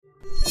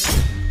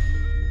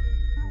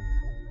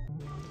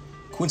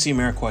Quincy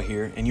Amarikwa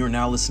here, and you are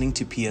now listening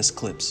to PS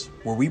Clips,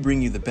 where we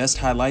bring you the best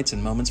highlights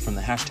and moments from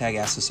the hashtag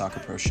Ask the Soccer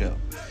Pro show.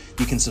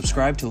 You can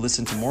subscribe to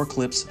listen to more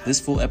clips, this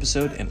full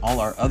episode, and all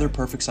our other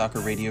Perfect Soccer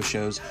radio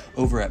shows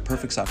over at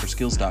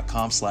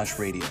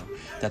perfectsoccerskills.com/radio.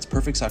 That's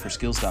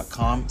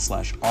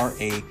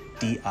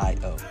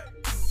perfectsoccerskills.com/RADIO.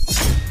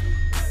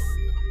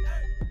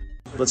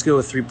 Let's go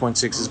with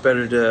 3.6. It's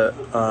better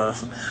to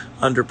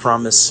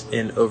under-promise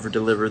and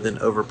over-deliver than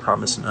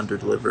over-promise and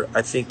under-deliver.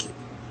 I think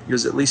it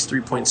was at least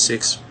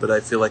 3.6, but I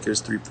feel like it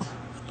was 3.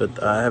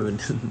 But I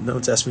haven't. No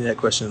one's asked me that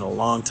question in a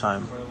long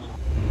time.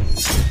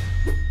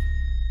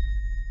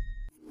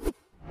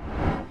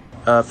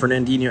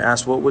 Fernandinho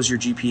asked, "What was your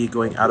GPA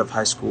going out of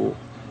high school?"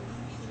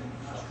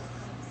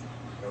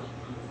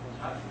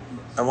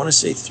 I want to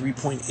say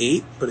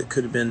 3.8, but it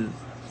could have been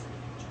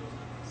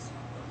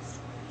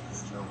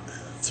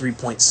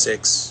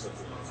 3.6.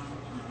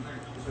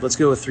 Let's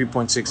go with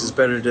 3.6. It's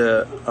better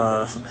to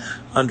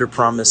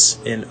under-promise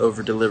and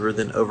over-deliver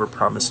than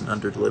over-promise and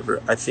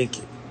under-deliver. I think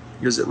it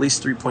was at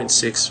least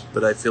 3.6,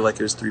 but I feel like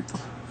it was 3.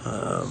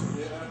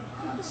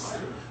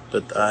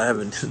 But I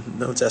haven't.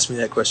 No one's asked me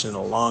that question in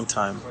a long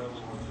time.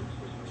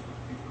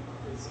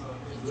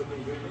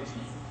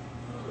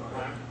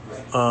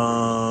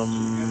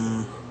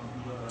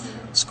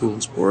 School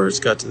and sports,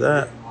 got to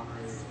that.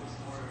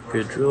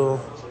 Good drill.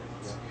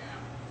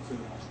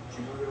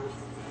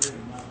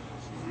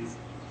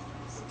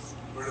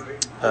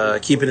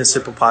 Keeping It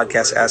Simple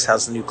podcast asks,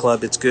 "How's the new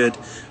club?" It's good.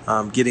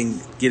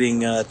 Getting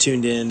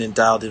tuned in and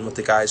dialed in with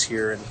the guys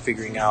here and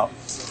figuring out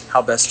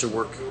how best to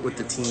work with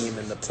the team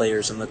and the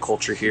players and the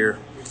culture here.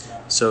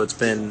 So it's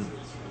been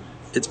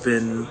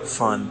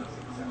fun.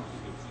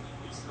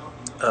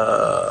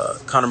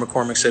 Connor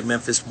McCormick said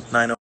Memphis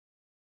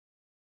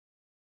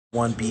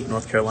 901 beat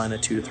North Carolina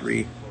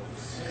 2-3.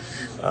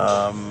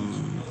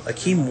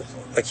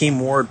 Akeem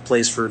Ward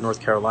plays for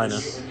North Carolina,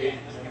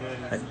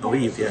 I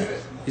believe. Yeah,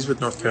 he's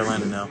with North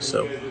Carolina now.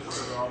 So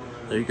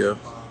there you go.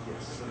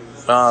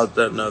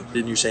 No,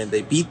 then you're saying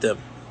they beat them.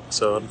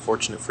 So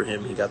unfortunate for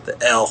him, he got the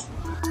L.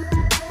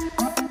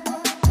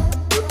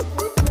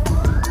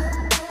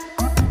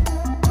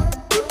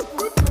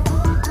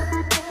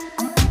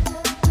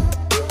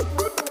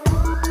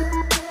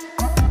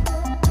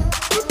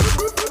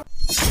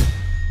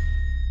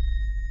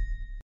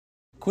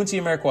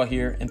 Quincy Amarikwa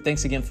here, and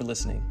thanks again for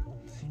listening.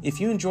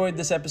 If you enjoyed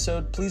this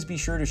episode, please be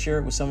sure to share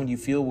it with someone you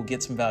feel will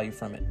get some value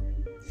from it.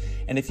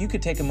 And if you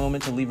could take a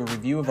moment to leave a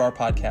review of our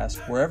podcast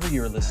wherever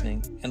you're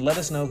listening and let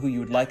us know who you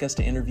would like us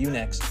to interview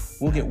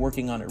next, we'll get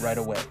working on it right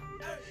away.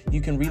 You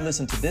can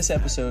re-listen to this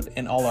episode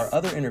and all our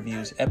other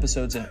interviews,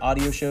 episodes, and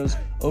audio shows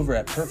over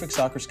at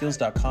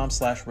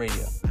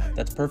perfectsoccerskills.com/radio.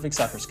 That's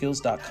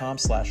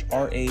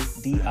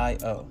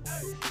perfectsoccerskills.com/RADIO.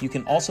 You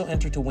can also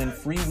enter to win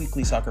free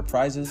weekly soccer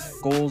prizes,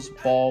 goals,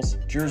 balls,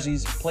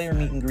 jerseys, player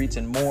meet and greets,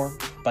 and more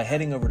by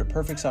heading over to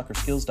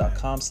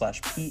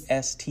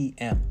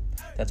perfectsoccerskills.com/PSTM.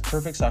 That's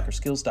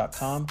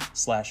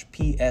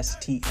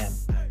perfectsoccerskills.com/PSTM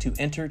to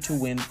enter to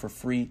win for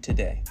free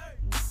today.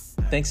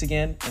 Thanks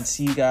again, and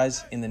see you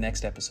guys in the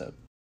next episode.